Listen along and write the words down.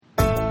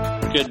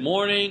Good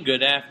morning,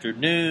 good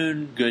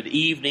afternoon, good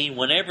evening,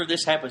 whenever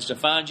this happens to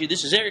find you.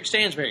 This is Eric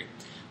Stansberry,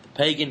 the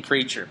Pagan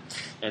Preacher,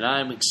 and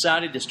I'm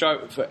excited to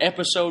start for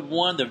episode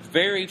 1, the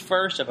very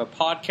first of a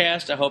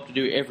podcast I hope to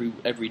do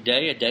every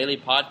day, a daily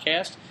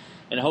podcast,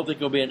 and I hope that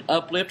it will be an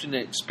uplift and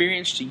an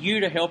experience to you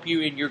to help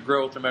you in your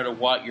growth no matter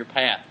what your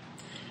path.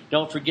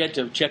 Don't forget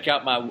to check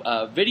out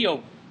my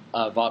video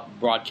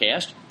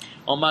broadcast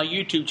on my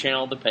YouTube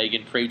channel, The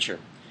Pagan Preacher.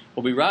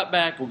 We'll be right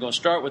back. We're going to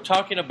start with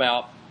talking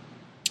about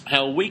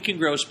how we can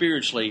grow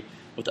spiritually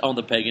on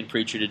The Pagan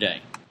Preacher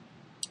today.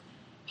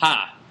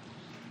 Hi.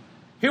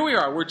 Here we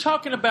are. We're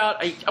talking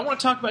about I want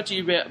to talk to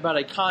you about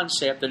a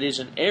concept that is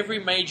in every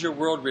major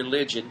world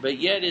religion, but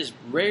yet is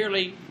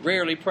rarely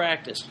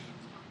practiced.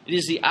 It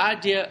is the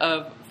idea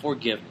of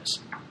forgiveness.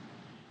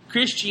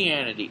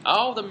 Christianity,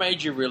 all the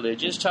major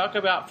religions talk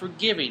about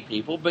forgiving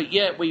people, but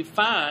yet we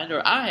find,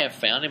 or I have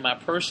found in my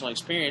personal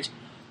experience,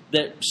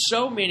 that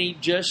so many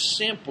just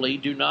simply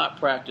do not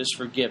practice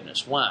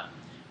forgiveness. Why?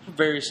 For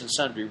various and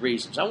sundry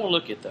reasons. I want to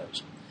look at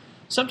those.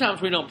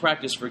 Sometimes we don't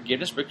practice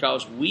forgiveness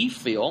because we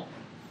feel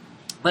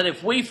that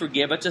if we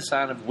forgive, it's a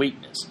sign of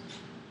weakness.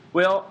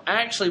 Well,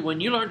 actually, when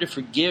you learn to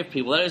forgive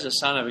people, that is a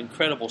sign of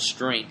incredible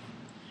strength.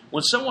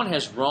 When someone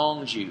has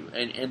wronged you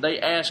and they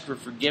ask for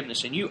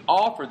forgiveness and you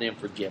offer them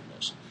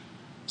forgiveness,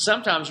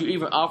 sometimes you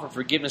even offer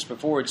forgiveness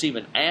before it's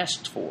even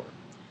asked for.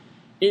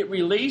 It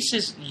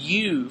releases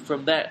you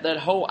from that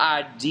whole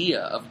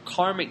idea of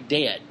karmic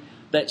debt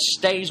that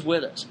stays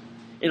with us.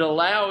 It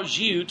allows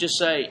you to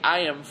say,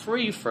 I am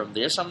free from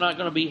this. I'm not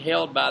going to be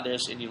held by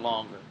this any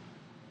longer.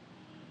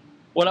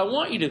 What I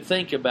want you to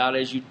think about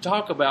as you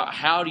talk about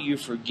how do you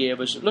forgive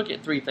is look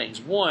at 3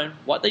 things. 1,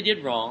 what they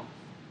did wrong.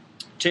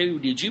 2,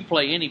 did you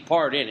play any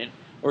part in it,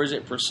 or is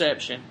it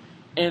perception?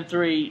 And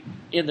 3,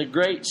 in the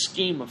great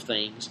scheme of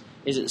things,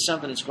 is it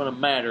something that's going to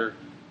matter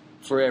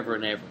forever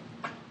and ever?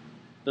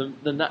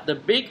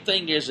 The big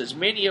thing is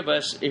many of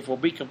us, if we'll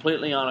be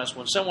completely honest,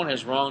 when someone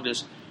has wronged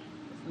us,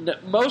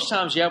 most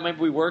times, maybe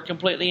we were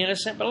completely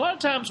innocent, but a lot of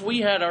times we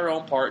had our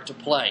own part to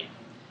play.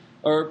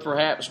 Or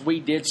perhaps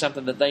we did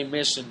something that they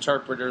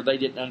misinterpreted or they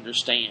didn't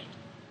understand.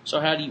 So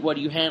what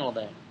do you handle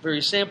that? Very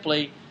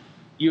simply,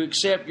 you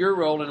accept your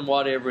role in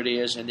whatever it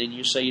is, and then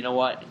you say, you know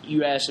what,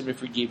 you ask them to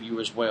forgive you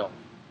as well.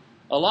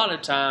 A lot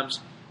of times,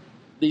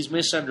 these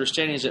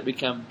misunderstandings that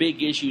become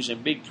big issues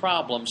and big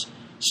problems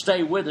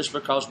stay with us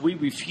because we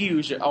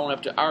refuse to own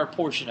up to our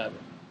portion of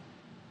it.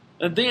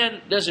 And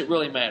then, does it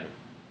really matter?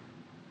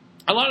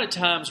 A lot of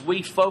times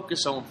we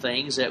focus on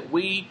things that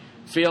we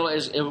feel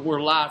as if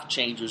we're life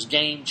changers,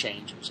 game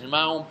changers. In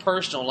my own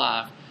personal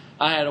life,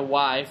 I had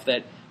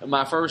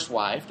my first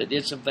wife, that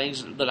did some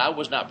things that I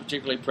was not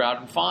particularly proud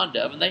and fond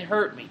of, and they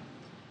hurt me.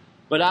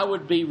 But I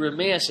would be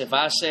remiss if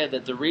I said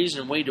that the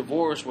reason we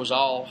divorced was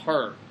all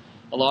her.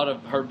 A lot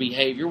of her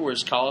behavior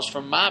was caused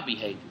from my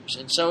behaviors.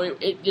 And so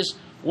it just,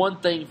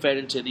 one thing fed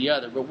into the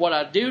other. But what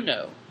I do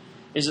know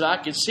is that I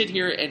could sit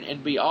here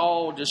and be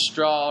all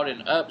distraught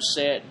and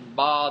upset and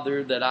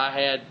bothered that I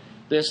had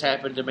this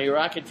happen to me, or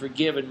I could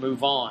forgive and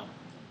move on.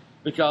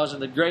 Because in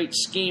the great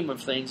scheme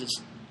of things,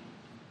 it's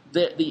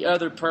that the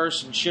other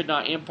person should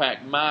not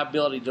impact my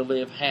ability to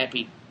live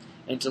happy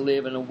and to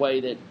live in a way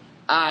that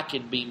I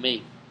can be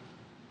me.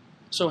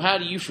 So how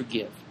do you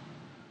forgive?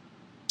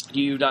 Do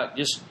you not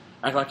just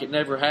act like it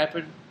never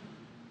happened?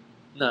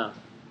 No.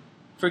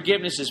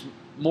 Forgiveness is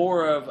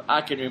more of,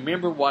 I can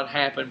remember what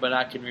happened, but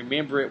I can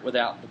remember it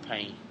without the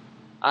pain.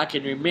 I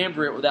can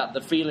remember it without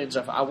the feelings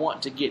of I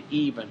want to get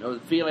even, or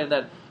the feeling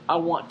that I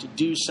want to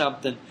do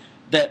something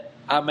that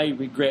I may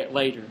regret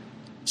later.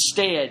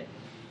 Instead,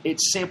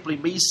 it's simply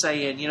me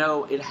saying,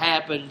 it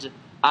happened,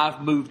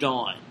 I've moved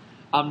on.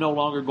 I'm no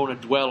longer going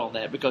to dwell on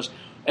that, because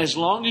as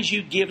long as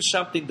you give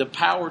something the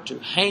power to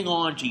hang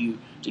on to you,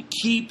 to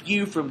keep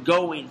you from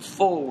going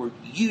forward,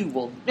 you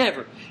will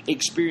never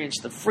experience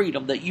the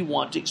freedom that you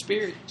want to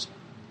experience.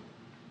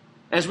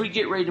 As we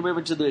get ready to move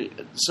into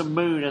some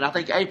moon, and I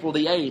think April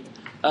the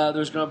 8th,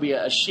 there's going to be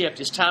a shift.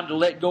 It's time to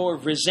let go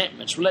of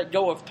resentments, let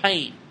go of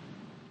pain.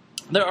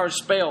 There are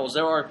spells,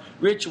 there are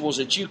rituals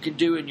that you can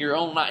do in your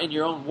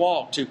own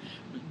walk to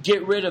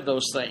get rid of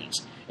those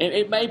things. And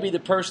it may be the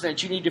person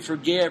that you need to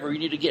forgive or you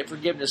need to get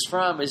forgiveness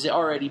from is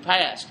already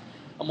passed.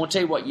 I'm going to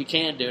tell you what you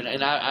can do,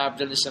 and I've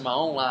done this in my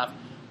own life.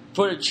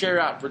 Put a chair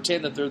out,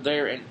 pretend that they're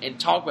there, and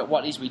talk about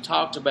what needs to be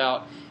talked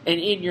about. And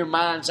in your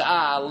mind's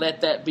eye,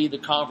 let that be the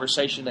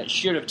conversation that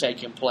should have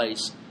taken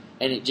place,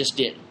 and it just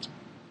didn't.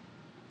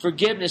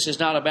 Forgiveness is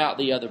not about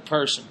the other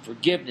person.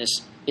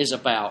 Forgiveness is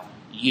about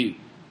you.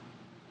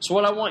 So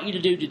what I want you to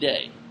do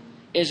today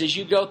is, as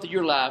you go through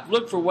your life,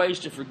 look for ways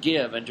to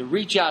forgive and to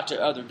reach out to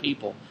other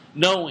people,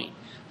 knowing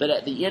that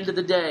at the end of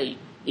the day,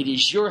 it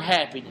is your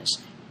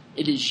happiness.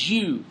 It is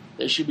you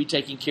that should be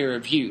taking care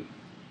of you.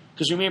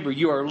 Because remember,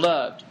 you are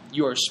loved,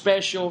 you are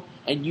special,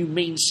 and you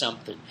mean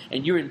something.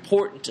 And you're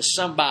important to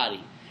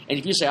somebody. And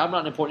if you say, I'm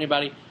not important to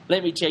anybody,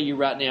 let me tell you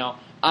right now,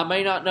 I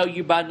may not know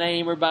you by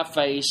name or by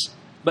face,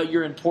 but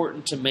you're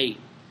important to me.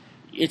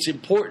 It's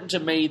important to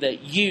me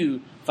that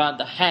you find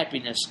the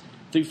happiness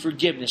through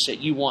forgiveness that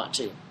you want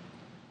to.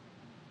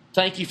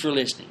 Thank you for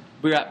listening.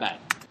 Be right back.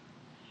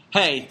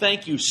 Hey,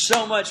 thank you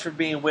so much for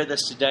being with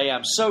us today.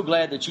 I'm so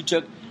glad that you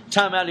took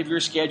time out of your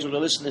schedule to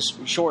listen to this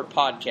short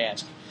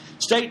podcast.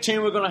 Stay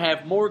tuned. We're going to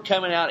have more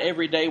coming out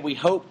every day. We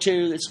hope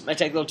to. This may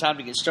take a little time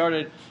to get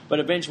started, but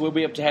eventually we'll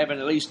be up to having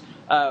at least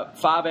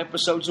 5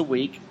 episodes a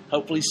week,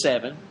 hopefully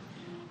 7.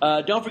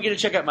 Don't forget to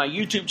check out my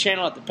YouTube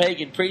channel at The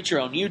Pagan Preacher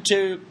on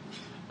YouTube.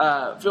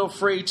 Feel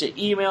free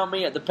to email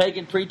me at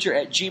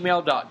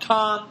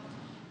thepaganpreacher@gmail.com.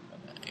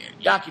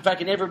 If I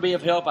can ever be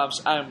of help,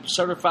 I'm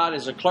certified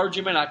as a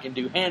clergyman. I can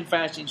do hand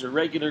fastings or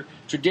regular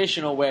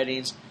traditional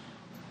weddings.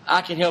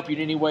 I can help you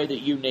in any way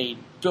that you need.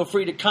 Feel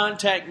free to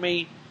contact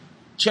me.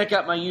 Check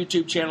out my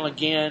YouTube channel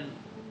again.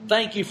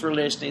 Thank you for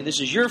listening. This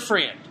is your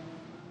friend,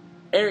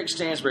 Eric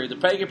Stansbury, the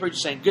Pagan Preacher,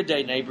 saying, good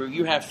day, neighbor.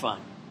 You have fun.